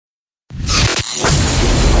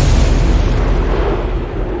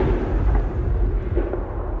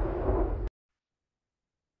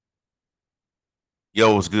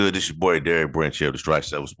Yo, what's good? This is your boy Derek Branch here of the Strike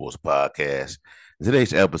Seven Sports Podcast. In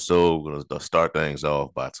today's episode, we're going to start things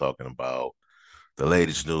off by talking about the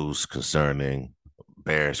latest news concerning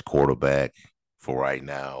Bears quarterback for right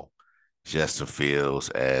now, Justin Fields,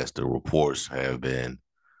 as the reports have been,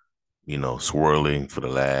 swirling for the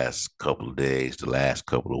last couple of days, the last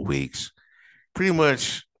couple of weeks, pretty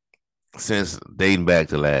much since dating back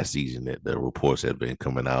to last season that the reports have been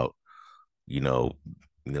coming out, you know,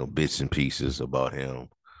 bits and pieces about him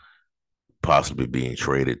possibly being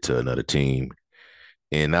traded to another team.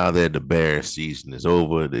 And now that the Bears season is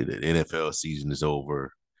over, the NFL season is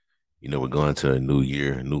over, we're going to a new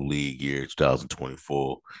year, a new league year,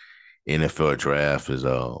 2024. NFL draft is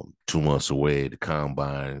 2 months away. The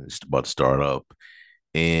combine is about to start up.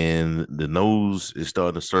 And the news is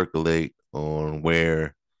starting to circulate on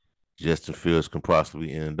where Justin Fields can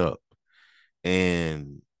possibly end up.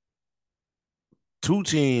 And two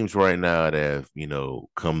teams right now that have,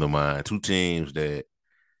 come to mind, two teams that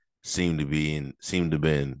seem to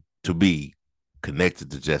be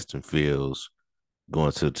connected to Justin Fields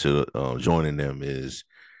going to joining them is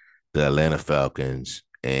the Atlanta Falcons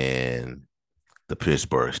and the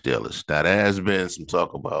Pittsburgh Steelers. Now there has been some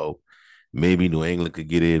talk about maybe New England could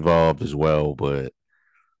get involved as well, but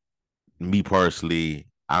me personally,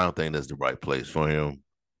 I don't think that's the right place for him.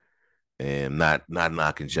 And not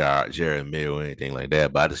knocking Jared Mill or anything like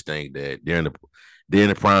that, but I just think that they're in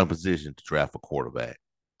the prime position to draft a quarterback.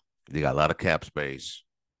 They got a lot of cap space.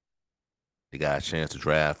 They got a chance to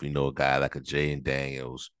draft, a guy like a Jaden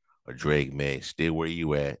Daniels or Drake May. Stay where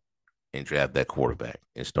you at and draft that quarterback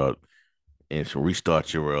and start and to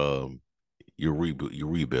restart your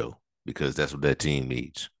rebuild because that's what that team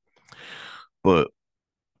needs. But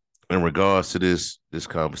in regards to this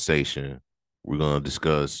conversation, we're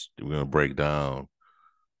gonna break down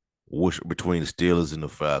which between the Steelers and the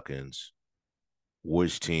Falcons,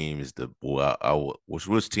 which team is the well,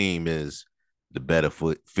 which team is the better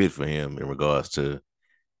fit for him in regards to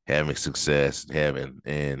having success, having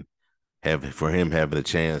for him having a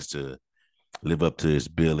chance to live up to his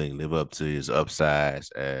billing, live up to his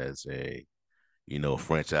upsides as a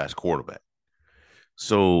franchise quarterback.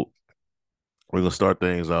 So we're gonna start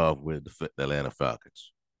things off with the Atlanta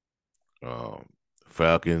Falcons. Um,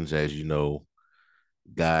 Falcons, as you know,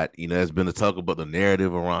 got there's been a talk about the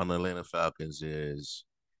narrative around the Atlanta Falcons is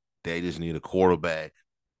they just need a quarterback.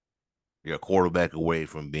 They're a quarterback away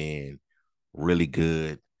from being really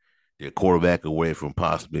good. They're a quarterback away from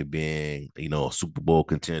possibly being, a Super Bowl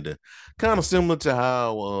contender. Kind of similar to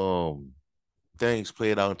how things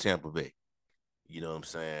played out in Tampa Bay. You know what I'm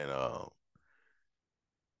saying?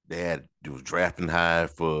 They was drafting high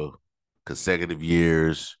for consecutive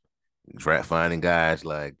years, draft finding guys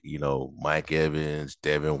like, Mike Evans,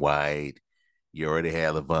 Devin White. You already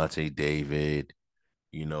had Levante David,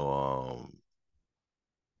 you know,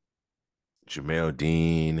 Jamel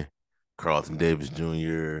Dean, Carlton Davis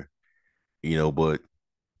Jr., but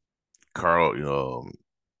Carl,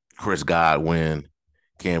 Chris Godwin,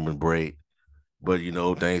 Cameron Brate. But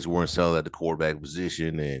things weren't selling at the quarterback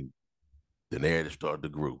position, and the narrative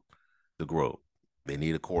started to grow. They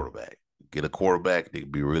need a quarterback. Get a quarterback, they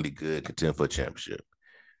could be really good, contend for a championship.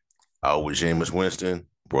 Out with Jameis Winston,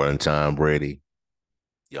 brought in Tom Brady.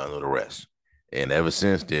 Y'all know the rest. And ever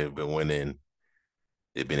since they've been winning,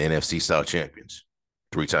 they've been NFC South champions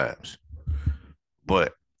 3 times.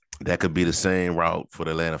 But that could be the same route for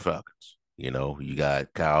the Atlanta Falcons. You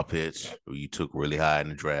got Kyle Pitts, who you took really high in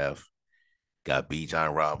the draft. Got B.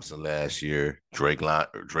 John Robinson last year. Drake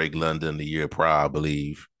London the year prior, I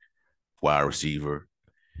believe, wide receiver.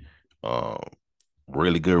 Um,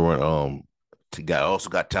 really good run. Also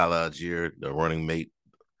got Tyler Algier, the running mate.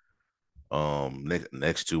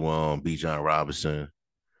 Next to B. John Robinson.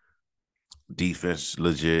 Defense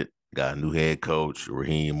legit. Got a new head coach,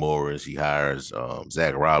 Raheem Morris. He hires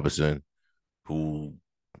Zach Robinson, who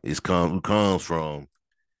who comes from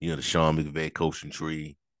the Sean McVay coaching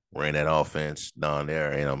tree, ran that offense down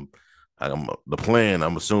there, and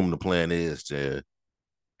I'm assuming the plan is to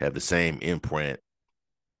have the same imprint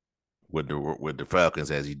with the Falcons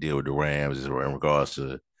as he did with the Rams in regards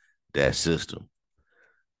to that system.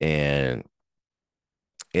 And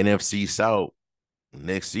NFC South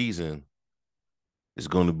next season it's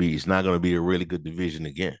not going to be a really good division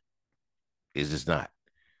again. It's just not.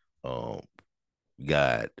 Um, you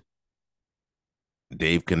got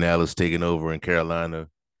Dave Canales taking over in Carolina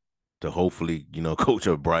to hopefully coach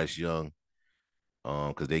up Bryce Young.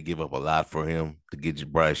 Because they give up a lot for him to get you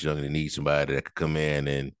Bryce Young, and they need somebody that could come in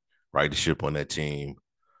and right the ship on that team.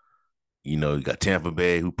 You got Tampa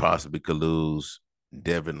Bay, who possibly could lose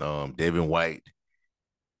Devin White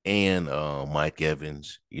and Mike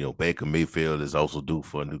Evans. Baker Mayfield is also due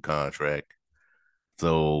for a new contract.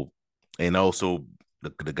 So, and also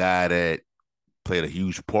the guy that played a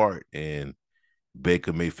huge part in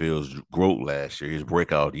Baker Mayfield's growth last year, his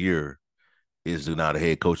breakout year, is now the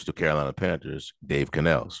head coach of the Carolina Panthers, Dave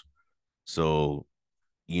Canales. So,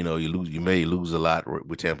 you may lose a lot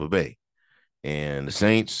with Tampa Bay. And the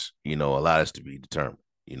Saints, a lot is to be determined.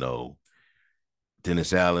 You know,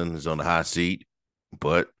 Dennis Allen is on the hot seat,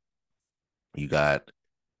 but you got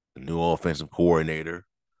a new offensive coordinator.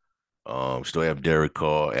 Still have Derek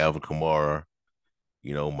Carr, Alvin Kamara.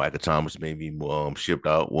 Michael Thomas may be shipped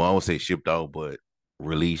out. Well, I won't say shipped out, but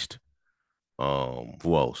released.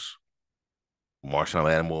 Who else? Marshawn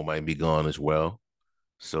Lattimore might be gone as well.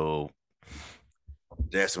 So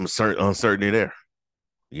there's some uncertainty there.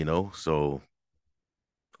 So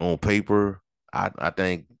on paper, I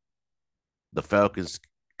think the Falcons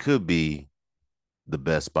could be the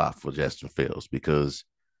best spot for Justin Fields because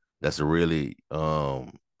that's a really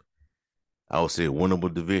I would say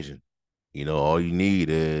winnable division. All you need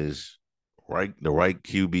is the right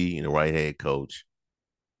QB and the right head coach,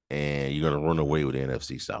 and you're gonna run away with the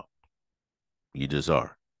NFC South. You just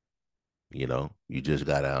are. You just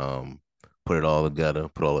gotta put it all together,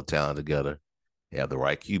 put all the talent together, have the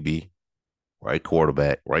right QB, right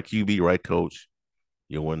quarterback, right QB, right coach.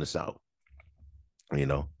 You'll win the South. You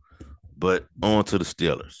know. But on to the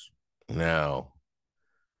Steelers. Now,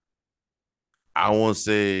 I won't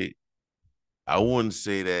say I wouldn't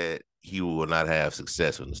say that he will not have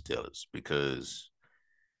success with the Steelers because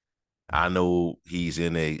I know he's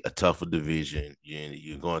in a tougher division.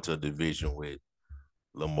 You're going to a division with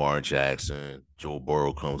Lamar Jackson, Joe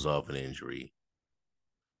Burrow comes off an injury.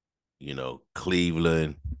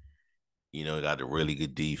 Cleveland, got a really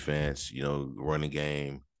good defense, running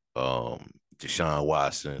game. Deshaun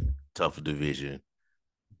Watson, tougher division,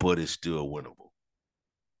 but it's still winnable.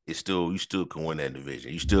 You still can win that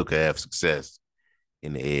division. You still can have success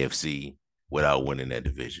in the AFC without winning that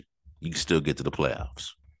division. You can still get to the playoffs.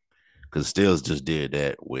 Because Steelers just did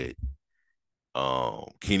that with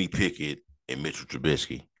Kenny Pickett and Mitchell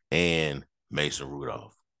Trubisky and Mason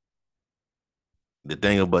Rudolph. The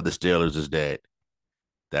thing about the Steelers is that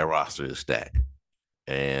roster is stacked.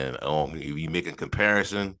 And if you make a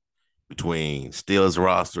comparison between Steelers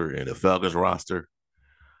roster and the Falcons roster,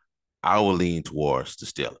 I will lean towards the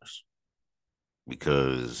Steelers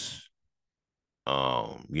because,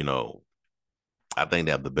 I think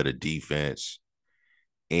they have the better defense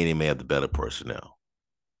and they may have the better personnel.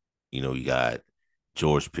 You got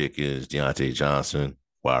George Pickens, Deontay Johnson,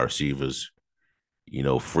 wide receivers.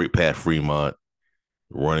 Pat Fremont,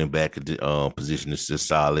 running back position is just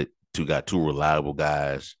solid. Got two reliable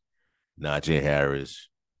guys, Najee Harris.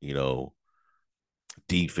 You know,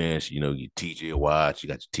 defense. You TJ Watts. You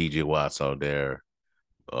got your TJ Watts out there.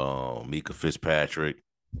 Mika Fitzpatrick.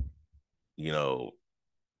 You know,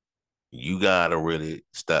 you got a really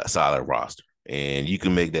solid roster, and you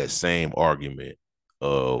can make that same argument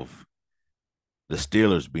of the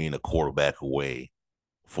Steelers being a quarterback away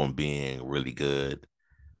from being really good.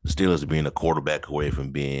 The Steelers being a quarterback away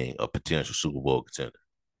from being a potential Super Bowl contender.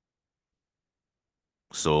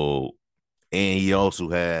 So, and he also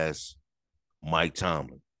has Mike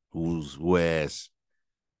Tomlin, who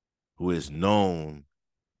is known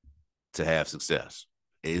to have success,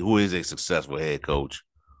 who is a successful head coach,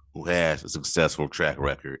 who has a successful track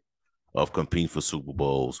record of competing for Super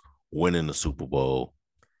Bowls, winning the Super Bowl,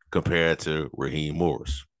 compared to Raheem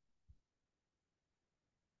Morris.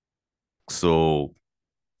 So,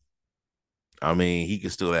 I mean, he can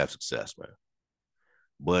still have success, man.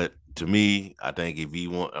 But to me, I think if he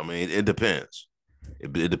want, I mean, it depends.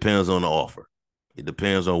 It depends on the offer. It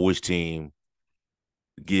depends on which team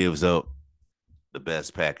gives up the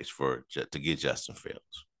best package to get Justin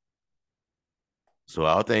Fields. So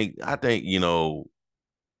I think I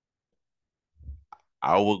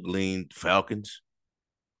would lean Falcons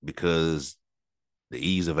because the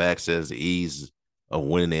ease of access, the ease of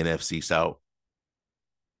winning the NFC South.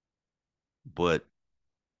 But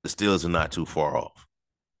the Steelers are not too far off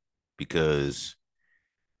because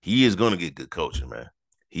he is going to get good coaching, man.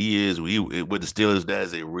 He is. With the Steelers, that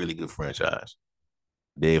is a really good franchise.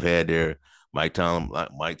 They've had their Mike Tomlin.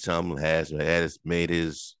 Mike Tomlin has made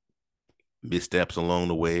his missteps along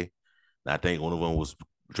the way. And I think one of them was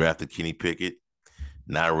drafted Kenny Pickett,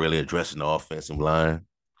 not really addressing the offensive line.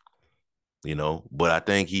 But I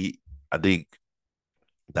think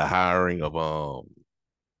the hiring of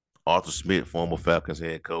Arthur Smith, former Falcons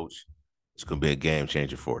head coach, is going to be a game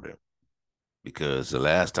changer for them because the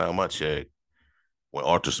last time I checked, when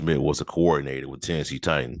Arthur Smith was a coordinator with Tennessee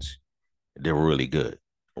Titans, they were really good.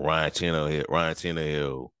 Ryan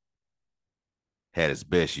Tannehill had his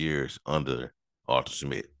best years under Arthur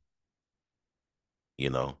Smith. You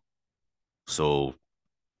know, so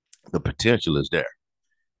the potential is there,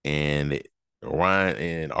 and Ryan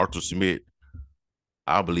and Arthur Smith.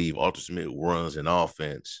 I believe Arthur Smith runs an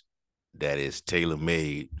offense that is tailor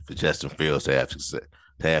made for Justin Fields to have success.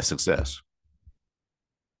 To have success.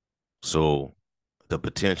 So the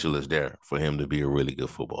potential is there for him to be a really good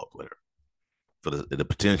football player. For the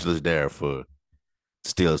potential is there for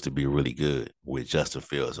Steelers to be really good with Justin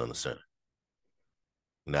Fields on the center.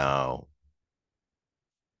 Now,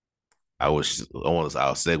 I'll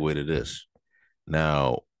segue to this.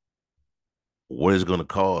 Now, what is going to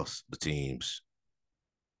cost the teams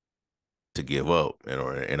to give up in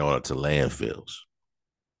order to land Fields?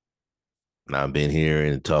 Now, I've been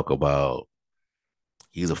hearing talk about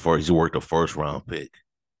he worked a first round pick.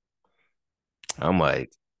 I'm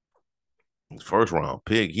like, first round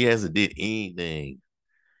pick, he hasn't did anything.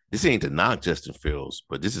 This ain't to knock Justin Fields,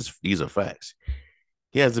 but these are facts.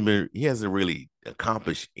 He hasn't really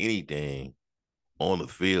accomplished anything on the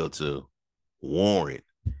field to warrant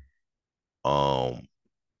um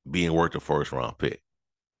being worth a first round pick,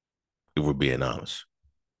 if we're being honest.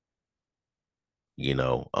 You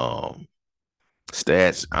know,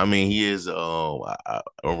 stats. I mean, he is in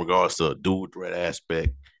regards to a dual threat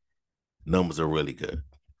aspect, numbers are really good.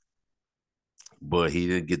 But he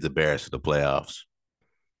didn't get the Bears to the playoffs,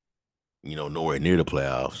 nowhere near the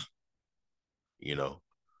playoffs, you know.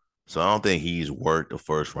 So I don't think he's worth a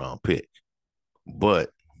first round pick. But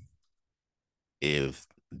if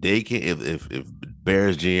they can if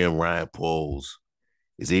Bears GM Ryan Poles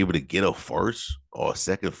is able to get a first or a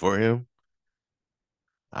second for him,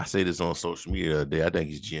 I say this on social media the other day. I think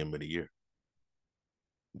he's GM of the year.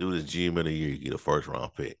 Do this GM of the year, you get a first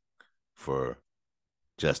round pick for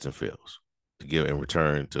Justin Fields to give in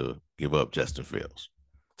return to give up Justin Fields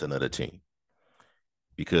to another team.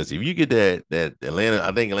 Because if you get that Atlanta,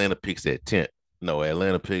 I think Atlanta picks at 10th. No,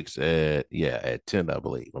 Atlanta picks at 10th, I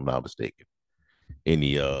believe, if I'm not mistaken, in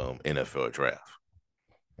the NFL draft.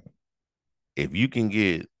 If you can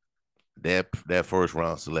get that first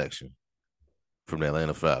round selection from the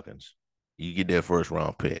Atlanta Falcons, you get that first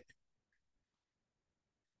round pick,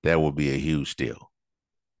 that would be a huge steal.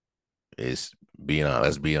 It's being honest,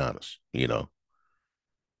 let's be honest, you know.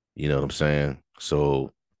 You know what I'm saying?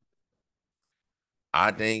 So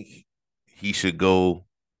I think he should go.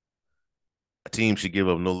 A team should give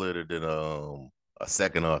up no later than a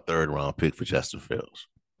second or a third round pick for Justin Fields.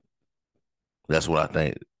 That's what I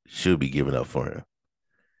think should be given up for him.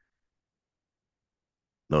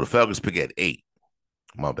 No, the Falcons pick at 8.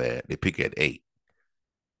 My bad. They pick at 8.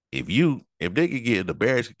 If they could get the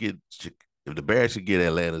Bears could get if the Bears could get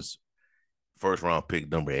Atlanta's first round pick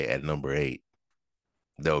number 8,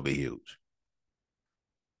 that would be huge.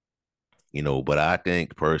 But I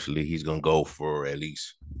think personally he's gonna go for at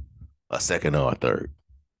least a second or a third.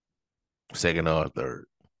 Second or a third.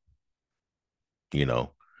 You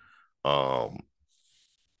know. Um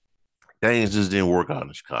Things just didn't work out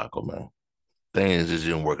in Chicago, man. Things just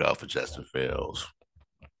didn't work out for Justin Fields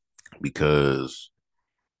because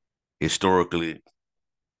historically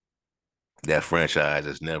that franchise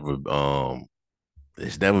has never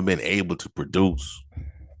it's never been able to produce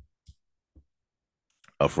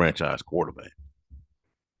a franchise quarterback.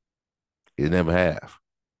 It never have,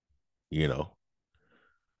 you know.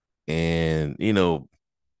 And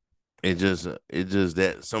it just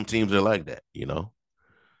that some teams are like that.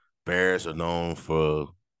 Bears are known for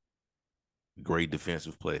great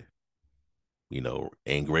defensive play,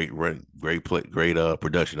 and great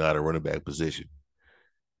production out of running back position.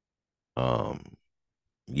 Um,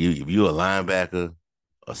 if you a linebacker,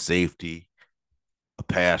 a safety, a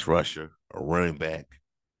pass rusher, a running back,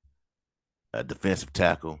 a defensive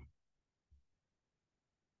tackle,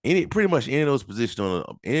 pretty much any of those positions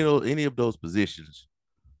any of those positions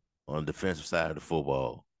on the defensive side of the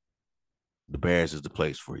football, the Bears is the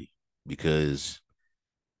place for you because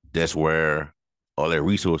that's where all their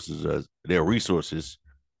resources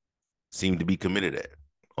seem to be committed at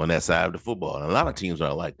on that side of the football. And a lot of teams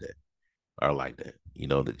are like that. Are like that.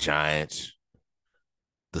 The Giants,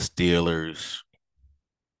 the Steelers,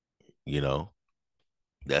 you know,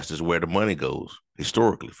 that's just where the money goes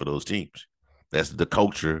historically for those teams. That's the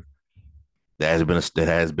culture that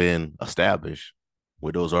has been established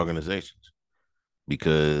with those organizations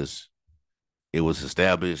because it was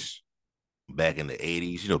established back in the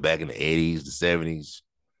 80s, back in the 80s, the 70s,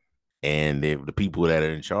 and the people that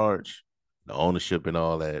are in charge, the ownership and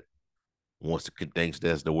all that thinks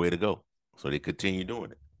that's the way to go. So they continue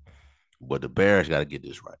doing it. But the Bears got to get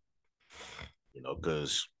this right.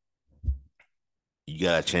 because you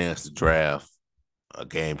got a chance to draft a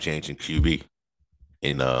game changing QB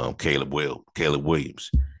in Caleb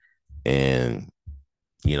Williams, and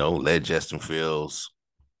let Justin Fields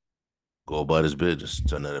go about his business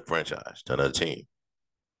to another franchise, to another team.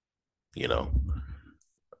 You know,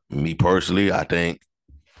 me personally, I think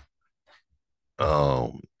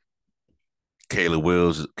um, Caleb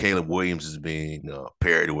Williams is being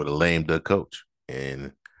paired with a lame duck coach,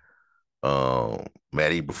 and Matt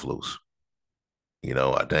Eberflus.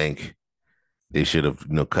 I think they should have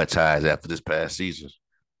cut ties after this past season,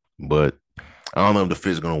 but I don't know if the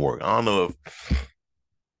fit's gonna work. I don't know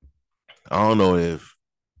if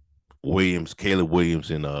Caleb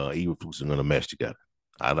Williams, and Eberflus are gonna mesh together.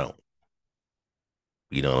 I don't.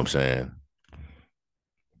 You know what I'm saying?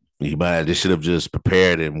 They should have just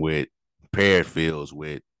prepared Fields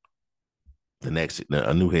with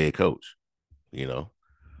a new head coach. You know,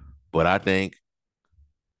 but I think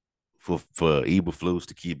for Eberflus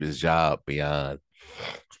to keep his job beyond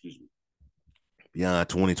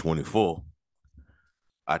 2024,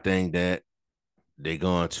 I think that they're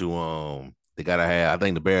going to they gotta have. I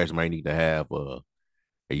think the Bears might need to have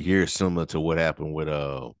a year similar to what happened with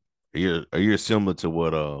a year similar to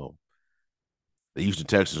what the Houston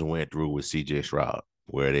Texans went through with C.J. Stroud,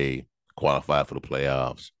 where they qualified for the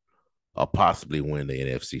playoffs or possibly win the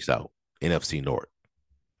NFC North.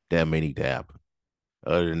 That may need to happen.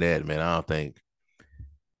 Other than that, man, I don't think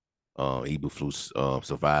Eberflus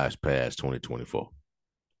survives past 2024.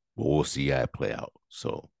 But we'll see how it play out.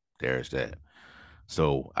 So there's that.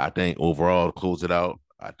 So I think overall, to close it out,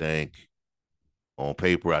 I think on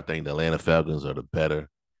paper, I think the Atlanta Falcons are the better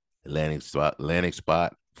landing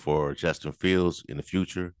spot for Justin Fields in the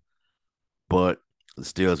future. But the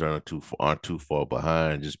Steelers aren't too far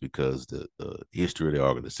behind just because the history of the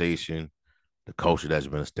organization, the culture that's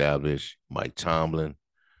been established, Mike Tomlin,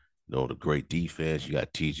 the great defense. You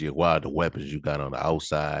got TJ Watt, the weapons you got on the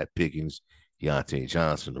outside, Pickens, Deontay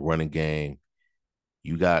Johnson, the running game.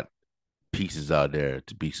 You got pieces out there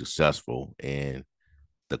to be successful, and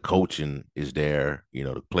the coaching is there.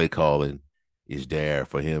 The play calling is there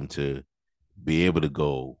for him to be able to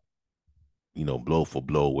go, blow for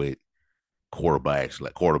blow with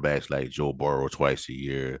quarterbacks like Joe Burrow twice a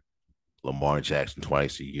year, Lamar Jackson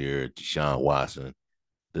twice a year, Deshaun Watson.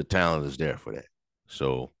 The talent is there for that.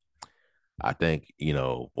 So I think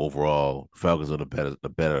overall Falcons are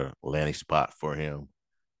the better landing spot for him,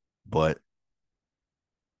 but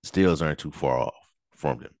Steelers aren't too far off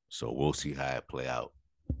from them. So we'll see how it play out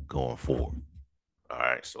going forward. All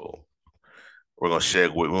right, so we're gonna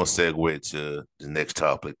segue to the next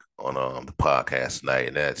topic on the podcast tonight,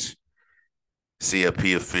 and that's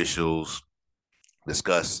CFP officials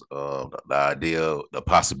discuss the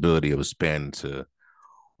possibility of expanding to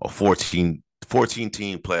a 14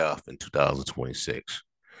 team playoff in 2026.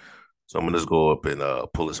 So I'm gonna just go up and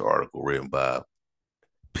pull this article written by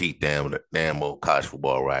Pete Thamel, college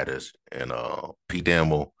football writers, and Pete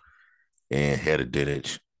Thamel and Heather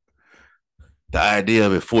Dinich. The idea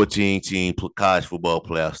of a 14-team college football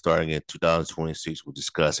playoff starting in 2026 was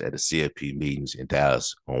discussed at the CFP meetings in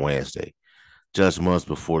Dallas on Wednesday, just months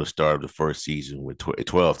before the start of the first season with a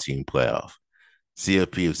 12-team playoff.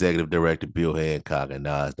 CFP Executive Director Bill Hancock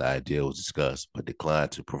acknowledged the idea was discussed, but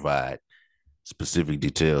declined to provide specific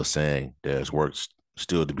details, saying there's work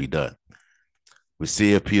still to be done. With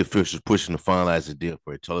CFP officials pushing to finalize a deal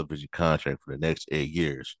for a television contract for the next 8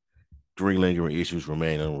 years, three lingering issues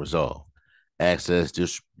remain unresolved: access,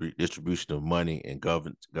 distribution of money, and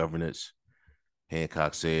governance.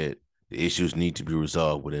 Hancock said the issues need to be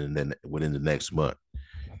resolved within the next month.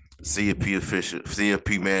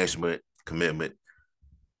 CFP management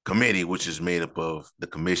committee, which is made up of the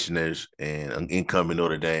commissioners and incoming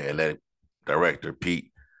Notre Dame athletic director Pete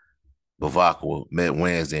Bavacqua, met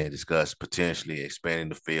Wednesday and discussed potentially expanding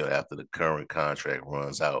the field after the current contract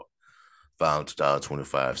runs out following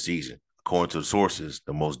 2025 season. According to the sources,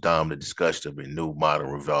 the most dominant discussion of a new model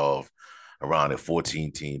revolved around a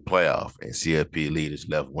 14-team playoff, and CFP leaders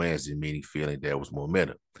left Wednesday meeting feeling there was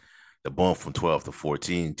momentum. The bump from 12 to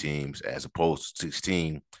 14 teams, as opposed to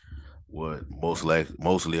 16, would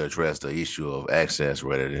mostly address the issue of access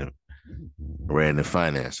rather than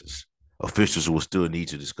finances. Officials will still need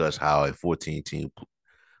to discuss how a 14-team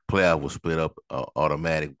playoff will split up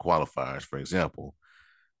automatic qualifiers. For example,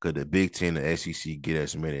 could the Big Ten and SEC get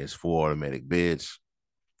as many as 4 automatic bids?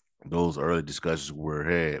 Those early discussions were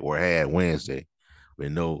had Wednesday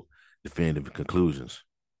with no definitive conclusions.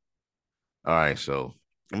 All right, so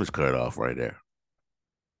I'm just cut it off right there.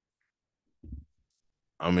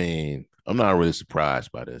 I mean, I'm not really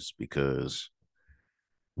surprised by this because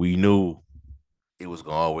we knew. it was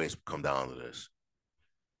gonna always come down to this.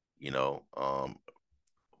 You know,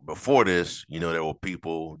 before this, there were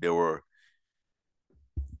people. There were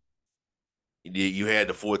you had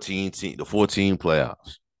the 14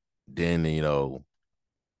 playoffs. Then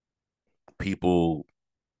people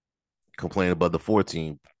complain about the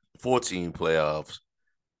 14 playoffs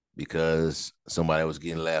because somebody was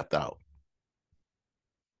getting left out.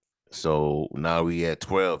 So now we had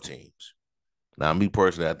 12 teams. Now, me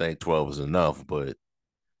personally, I think 12 is enough, but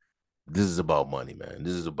this is about money, man.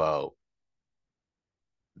 This is about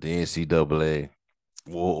the NCAA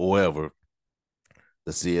or whoever,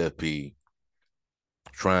 the CFP,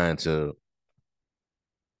 trying to,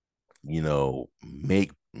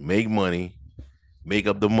 make money, make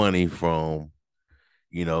up the money from,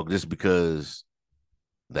 just because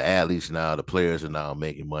the athletes now, the players are now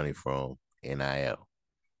making money from NIL.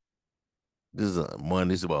 This is money.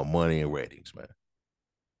 This is about money and ratings, man.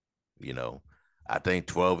 You know, I think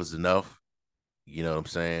 12 is enough. You know what I'm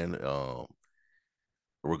saying?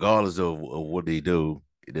 Regardless of what they do,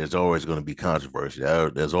 there's always going to be controversy.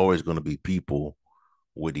 There's always going to be people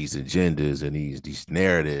with these agendas and these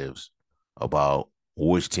narratives about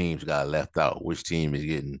which teams got left out, which team is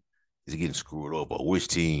getting screwed over, which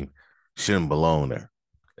team shouldn't belong there.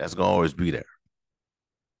 That's gonna always be there,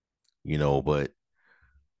 but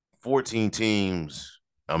 14 teams,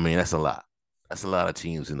 I mean, that's a lot. That's a lot of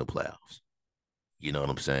teams in the playoffs. You know what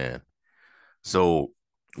I'm saying? So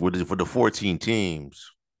for the 14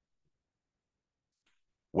 teams,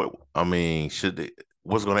 what I mean,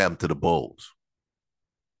 what's gonna happen to the Bulls?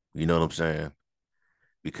 You know what I'm saying?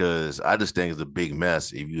 Because I just think it's a big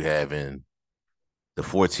mess if you having the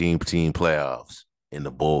 14 team playoffs in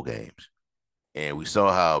the bowl games. And we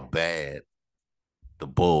saw how bad the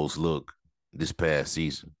Bulls look this past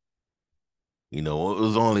season. It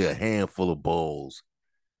was only a handful of bowls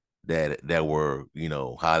that were,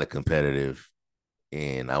 highly competitive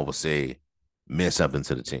and I would say meant something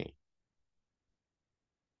to the team,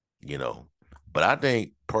 you know. But I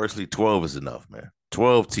think personally 12 is enough, man.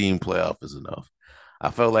 12 team playoff is enough.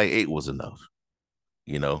 I felt like 8 was enough,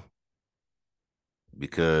 you know,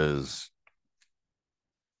 because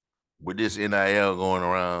with this NIL going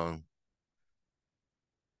around,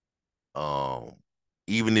 um,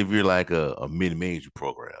 even if you're like a mid-major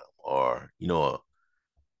program or you're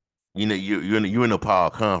in a power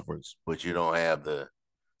conference, but you don't have the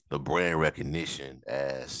brand recognition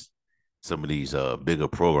as some of these bigger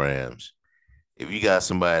programs. If you got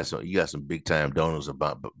somebody, so you got some big time donors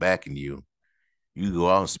about backing you, you go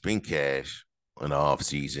out and spend cash in the off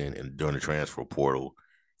season and during the transfer portal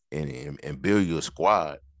and build you a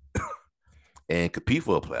squad and compete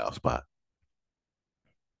for a playoff spot.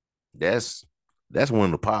 That's that's one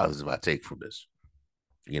of the positives I take from this.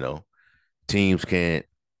 You know, teams can't,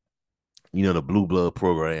 the blue blood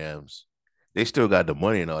programs, they still got the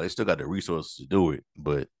money and all, they still got the resources to do it,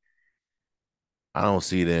 but I don't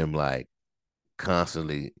see them like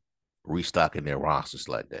constantly restocking their rosters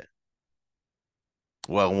like that.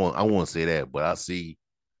 Well, I won't say that, but I see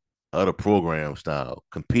other programs now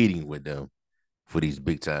competing with them for these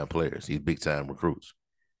big time players, these big time recruits,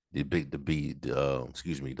 the big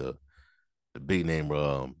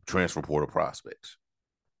name transfer portal prospects.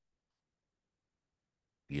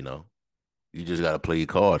 You know, you just got to play your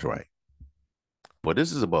cards right. But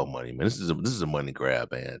this is about money, man. This is a money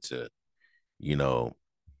grab, man. To you know,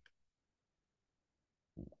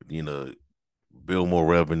 you know, build more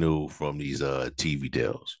revenue from these TV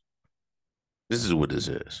deals. This is what this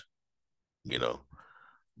is, you know.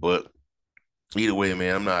 But either way,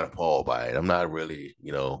 man, I'm not appalled by it. I'm not really,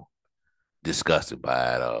 disgusted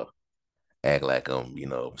by it. Act like I'm,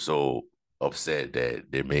 so upset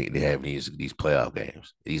that they're having these playoff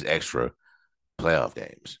games, these extra playoff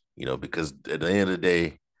games. Because at the end of the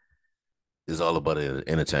day, it's all about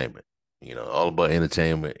entertainment. All about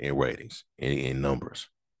entertainment and ratings and numbers.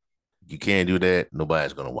 You can't do that,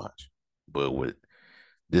 nobody's gonna watch. But with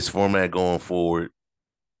this format going forward,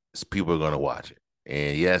 people are gonna watch it.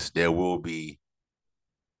 And yes, there will be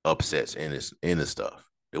upsets in this stuff.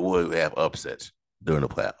 It will have upsets during the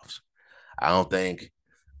playoffs. I don't think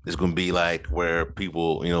it's gonna be like where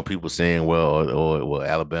people saying, well,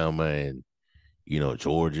 Alabama and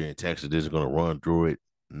Georgia and Texas is gonna run through it.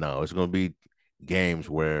 No, it's gonna be games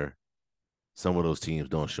where some of those teams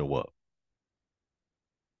don't show up.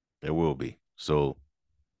 There will be. So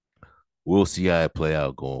we'll see how it play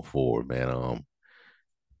out going forward, man.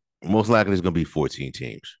 Most likely it's gonna be 14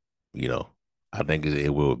 teams. You know, I think it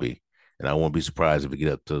will be, and I won't be surprised if we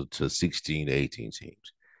get up to 16 to 18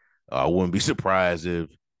 teams. I wouldn't be surprised if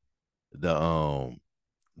the um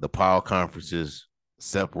the power conferences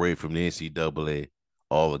separate from the NCAA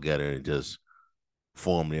altogether and just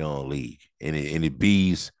form their own league. And it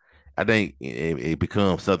bees, I think it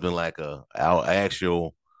becomes something like our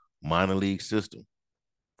actual minor league system.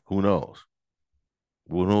 Who knows?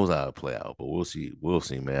 Who knows how it play out? But we'll see. We'll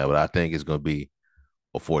see, man. But I think it's gonna be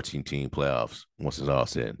a 14 team playoffs once it's all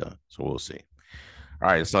said and done. So we'll see. All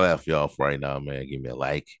right, that's all I have for y'all for right now, man. Give me a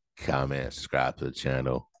like, comment, subscribe to the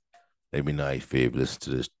channel. Let me know if you listen to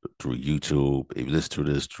this through YouTube, if you listen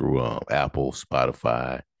to this through Apple,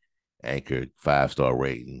 Spotify, Anchor, 5-star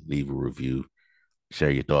rating, leave a review,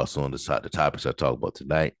 share your thoughts on the topics I talked about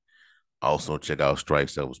tonight. Also, check out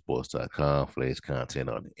strike7sports.com for latest content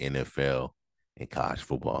on the NFL and college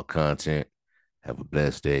football content. Have a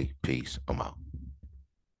blessed day. Peace. I'm out.